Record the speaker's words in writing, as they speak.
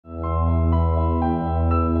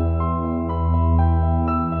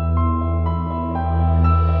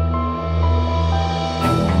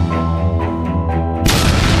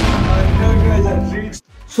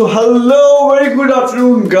So hello, very good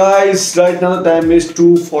afternoon guys. Right now the time is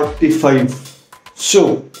 2:45. So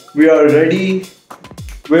we are ready.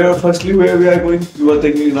 Where we are going? You are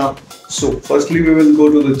thinking now. So firstly we will go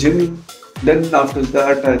to the gym. Then after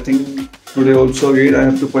that I think today also again I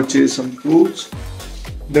have to purchase some clothes.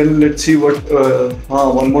 Then let's see what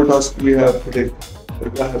one more task we have today.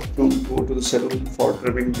 I have to go to the salon for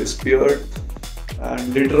trimming this beard.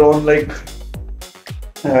 And later on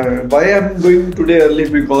why I'm going today early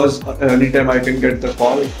because anytime I can get the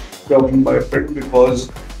call from my friend because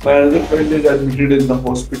my other friend is admitted in the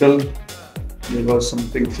hospital. There was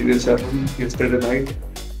something serious happened yesterday night.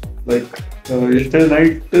 Yesterday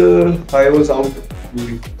night I was out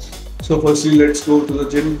moving. So firstly let's go to the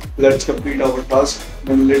gym. Let's complete our task.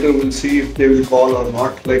 Then later we'll see if they will call or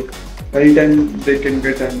not. Like anytime they can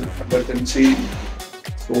get an emergency.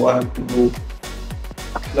 So I have to go.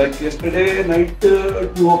 Like yesterday night,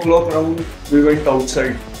 2 o'clock around, we went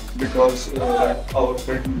outside because our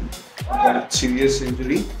friend got serious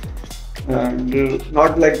injury, and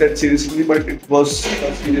not like that seriously, but it was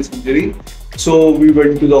a serious injury. So we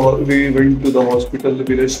went to the hospital.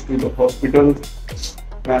 We rushed to the hospital,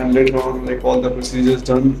 and later on, like all the procedures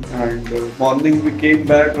done. And morning we came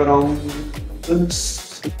back around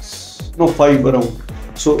 5 around.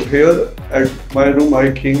 So here at my room, I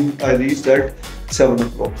reached at 7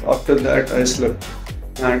 o'clock. After that, I slept,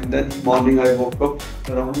 and then morning I woke up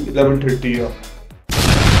around 11:30.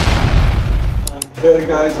 And here,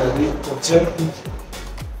 guys, I reached the gym,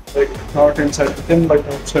 like not inside the gym,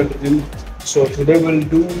 but outside the gym. So today we'll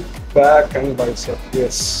do back and bicep.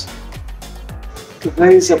 Yes. So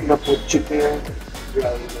guys, अपना पहुंच चुके हैं. We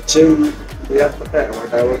are in the gym. यार पता है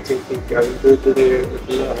what I was thinking? I will do today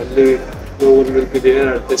early. No one will be there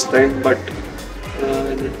at this time, but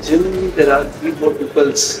in the gym there are 3-4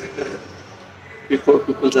 peoples. 3-4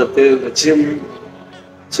 peoples are there in the gym.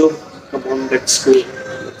 So come on, let's go.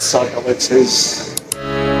 Let's start our exercise.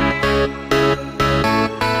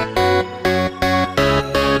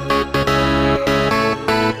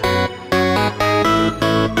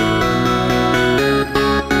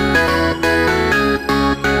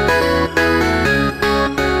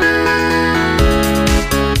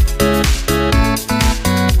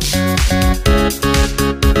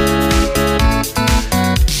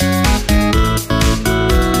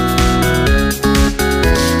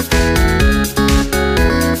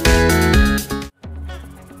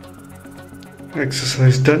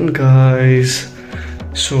 Exercise done, guys.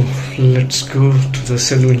 So let's go to the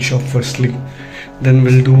salon shop firstly, then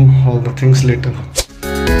we'll do all the things later.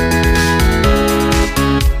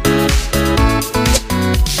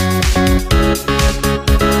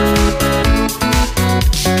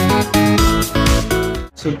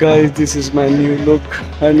 So guys, this is my new look.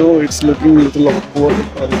 I know it's looking a little awkward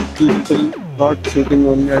or a little not suiting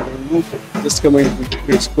on me, I don't know. Just comment if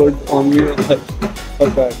it's good on me or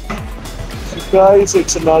bad. Guys,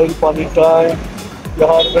 it's a नारियल पानी time.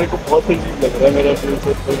 यार मेरे को बहुत अजीब लग रहा है मेरा फेस,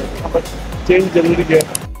 बट चेंज जल्दी गया.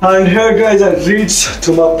 And here guys, I reached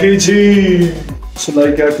to my PG. So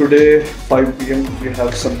today 5 PM we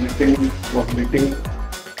have some meeting.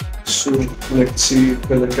 So let's see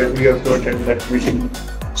whether we have to attend that meeting.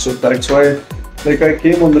 So that's why I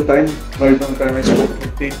came on the time. Right on time is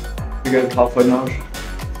 4:50. We get half an hour.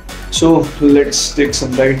 So let's take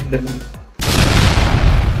some light then.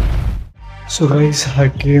 So guys, I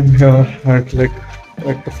came here at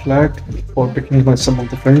the flat for picking my some of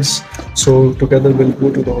the friends. So together we'll go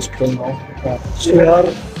to the hospital now. So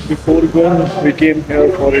before going, we came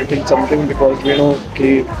here for eating something because we know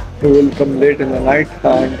we will come late in the night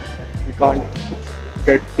and we can't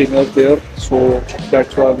get dinner there. So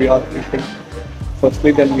that's why we are eating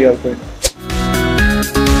firstly, then we are going.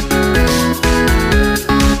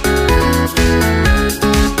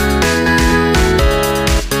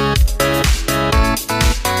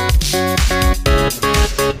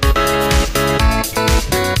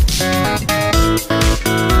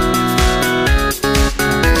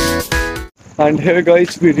 And here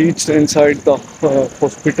guys, we reached inside the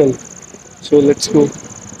hospital. So let's go.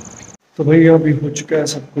 तो भाई अभी हो चुका है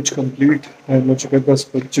सब कुछ complete. Time हो चुका है 10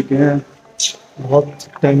 बज चुके हैं. बहुत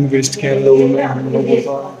टाइम वेस्ट किया इन लोगों ने, हम लोगों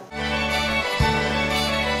का.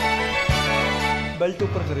 बेल्ट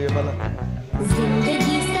ऊपर करिए वाला.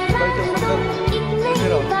 बेल्ट ऊपर कर.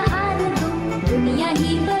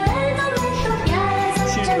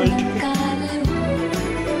 Seat belt.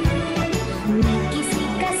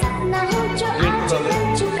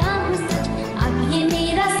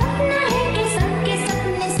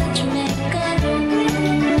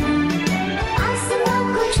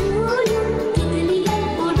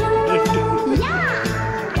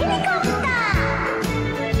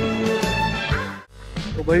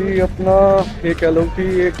 भाई अपना ये कह लो कि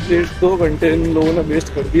 1 डेढ़ 2 घंटे इन लोगों ने वेस्ट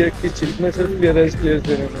कर दिया किस चीज़ में, सिर्फ क्लियरेंस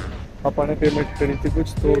देने में। अपन ने पेमेंट करी थी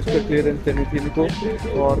कुछ, तो उस पर क्लियरेंस देनी थी इनको,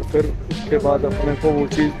 और फिर उसके बाद अपने को वो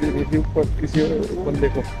चीज़ देनी थी ऊपर किसी बंदे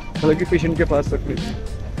को, मतलब कि पेशेंट के पास रखनी थी,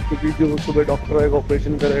 क्योंकि जो सुबह डॉक्टर आएगा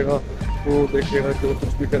ऑपरेशन करेगा वो देखेगा जो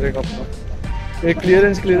कुछ भी करेगा अपना। एक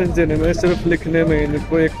क्लियरेंस देने में, सिर्फ लिखने में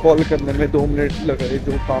इनको एक कॉल करने में 2 मिनट लगाए,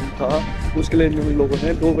 जो काम था उसके लिए इन लोगों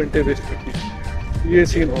ने 2 घंटे वेस्ट कर दिए। ये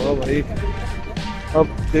सीन होगा भाई। अब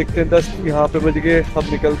देखते हैं 10 यहाँ पे बज गए, अब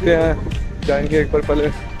निकलते हैं, जाएंगे एक बार पहले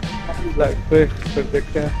फ्लाइट पे, फिर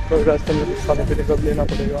देखते हैं। तो रास्ते में खाने पीने का लेना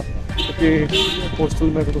पड़ेगा, क्योंकि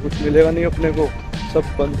हॉस्टल में तो कुछ मिलेगा नहीं अपने को,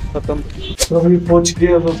 सब बंद खत्म। तो अभी पहुँच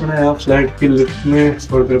गए, अब अपने यहाँ फ्लाइट की लिफ्ट में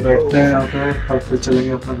थोड़ी देर बैठते हैं यहाँ पे, अब फिर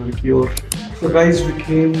चलेंगे अपना घर की ओर। So guys, we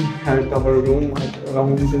came at our room at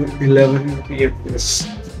around 11 p.m. Yes.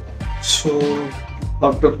 So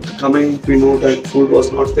after coming, we know that food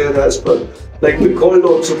was not there as per, like we called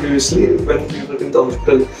also previously when we were in the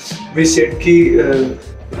hospital. We said ki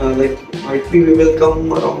like might be we will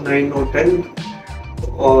come around 9 or 10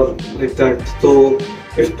 or like that. So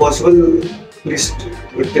if possible, please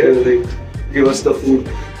like give us the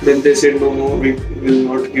food. Then they said no, we will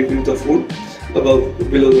not give you the food above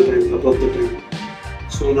the time.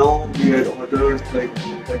 So now we had ordered like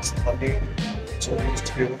that's thali, it's almost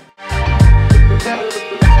here.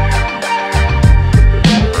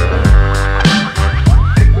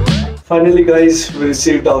 Finally guys, we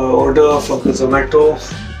received our order from the Zomato.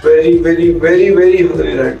 Very hungry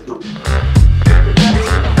right now.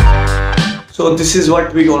 So this is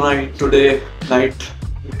what we gonna eat today night.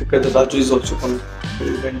 Together Raju is also coming.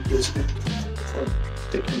 We went to sleep for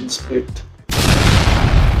taking this plate.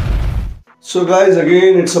 So guys,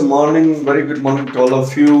 again it's a morning, very good morning to all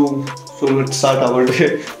of you. So let's start our day.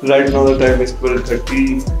 Right now the time is 12:30.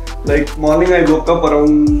 Like morning I woke up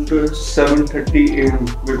around 7:30 a.m.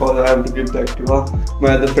 because I have to give the Activa.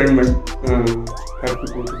 My other friend had to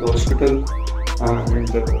go to the hospital,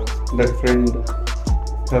 and that friend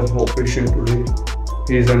have operation today.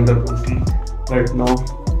 He is under OT right now.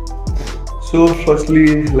 So firstly,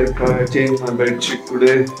 like I changed my bed sheet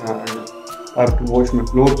today, and I have to wash my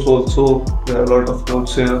clothes also. There are a lot of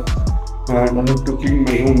clothes here, and I have to clean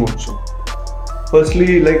my room also.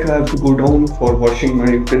 Firstly, like I have to go down for washing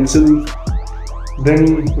my utensils. Then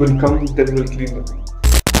we'll come, then we'll clean the room.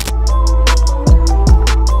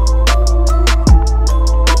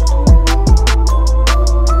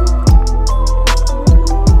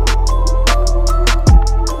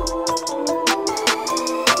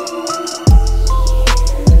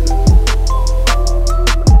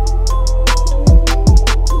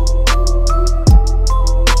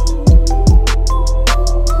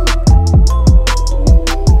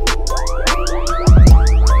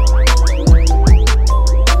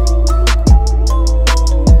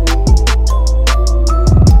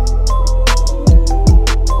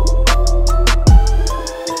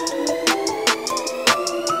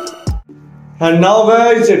 And now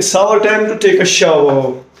guys, it's our time to take a shower.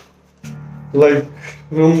 Like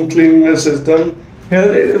room cleanliness is done.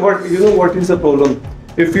 Here, what is the problem?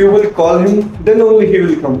 If you will call him, then only he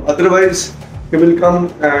will come. Otherwise, he will come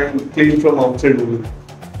and clean from outside only.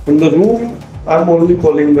 In the room, I'm only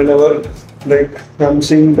calling whenever like I'm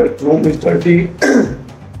seeing that room is dirty.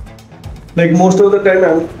 Like most of the time,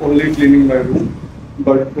 I'm only cleaning my room.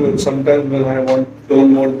 But sometimes when I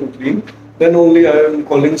don't want to clean, then only I am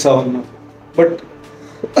calling Savannah. But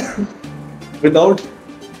without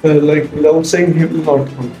saying he will not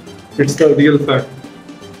come. It's the real fact.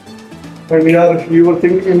 And you were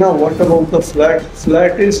thinking now, what about the flat?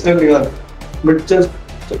 Flat is still here, but just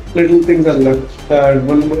little things are left.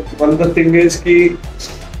 And one the thing is ki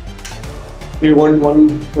we want one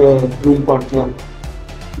room partner.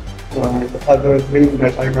 And other thing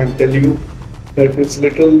that I can tell you that is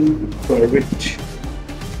little which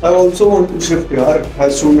I also want to shift here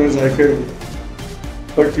as soon as I can.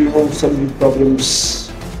 But some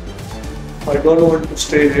problems. I don't want to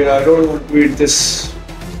stay here. I don't want to eat this.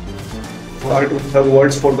 I don't have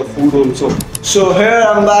words for the food also. So here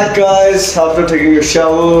I'm back guys after taking a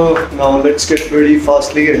shower. Now let's get ready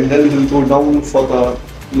fastly and then we'll go down for the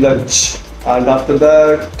lunch. And after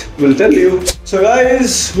that we'll tell you. So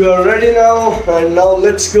guys, we are ready now, and now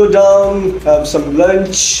let's go down, have some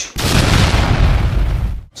lunch.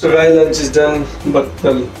 So guys, lunch is done, but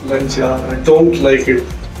the lunch, I don't like it,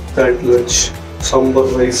 that lunch. Sambar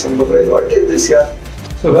rice, what is this, yeah?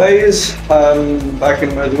 So guys, I'm back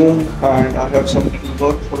in my room and I have some little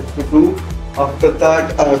work for to do. After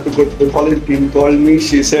that, I have to go to the college. Team called me,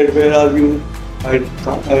 she said, where are you? I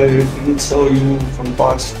didn't saw you from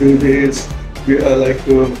past few days. we are like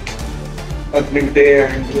ethnic day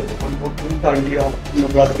and one more thing, Dandiya,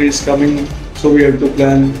 Navratri is coming, so we have to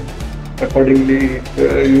plan accordingly.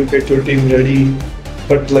 You get your team ready,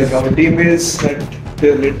 but like our team is at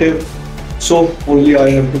their native, so only I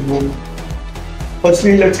have to go.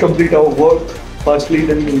 Firstly, let's complete our work. Firstly,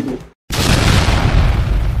 then we'll go.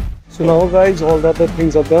 So now guys, all the other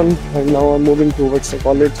things are done and now I'm moving towards the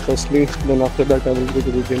college firstly, then after that I will go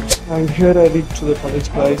to the gym. And here I reach to the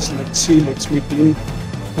college guys, let's meet team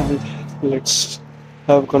and let's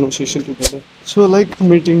have conversation together. So like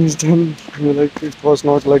meeting is done, like it was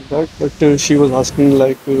not like that, but she was asking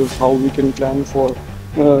like how we can plan for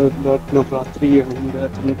that Navratri and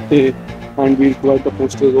that day and we'll provide the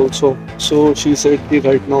posters also. So she said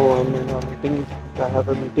right now I'm in a meeting, I have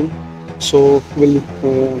a meeting. So we'll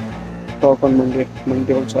talk on Monday.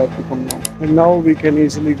 Monday also I have to come now. And now we can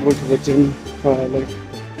easily go to the gym, like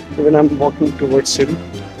when I'm walking towards gym.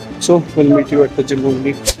 So we'll meet you at the gym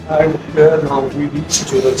only. And here now we reach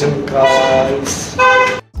to the gym guys.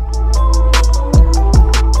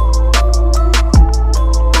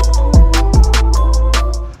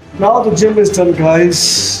 Now the gym is done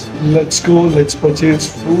guys. Let's go, let's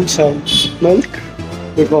purchase fruits and milk.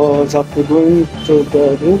 Because after going to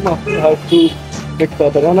the room, I have to pick the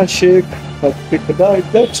banana shake, I have to pick the diet,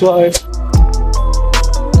 that's why.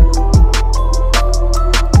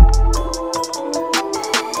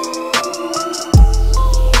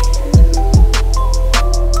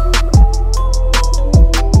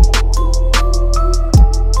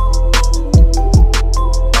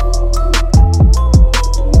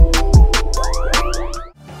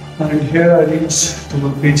 And here I reached to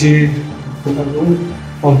my PG, to my room.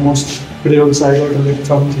 Almost today also I got a lift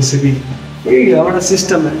from JCB. Hey, what a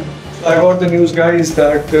system, man. So I got the news guys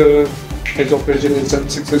that his operation is done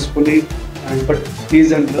successfully, but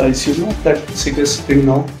he's under ICU, not that serious thing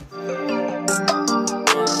now.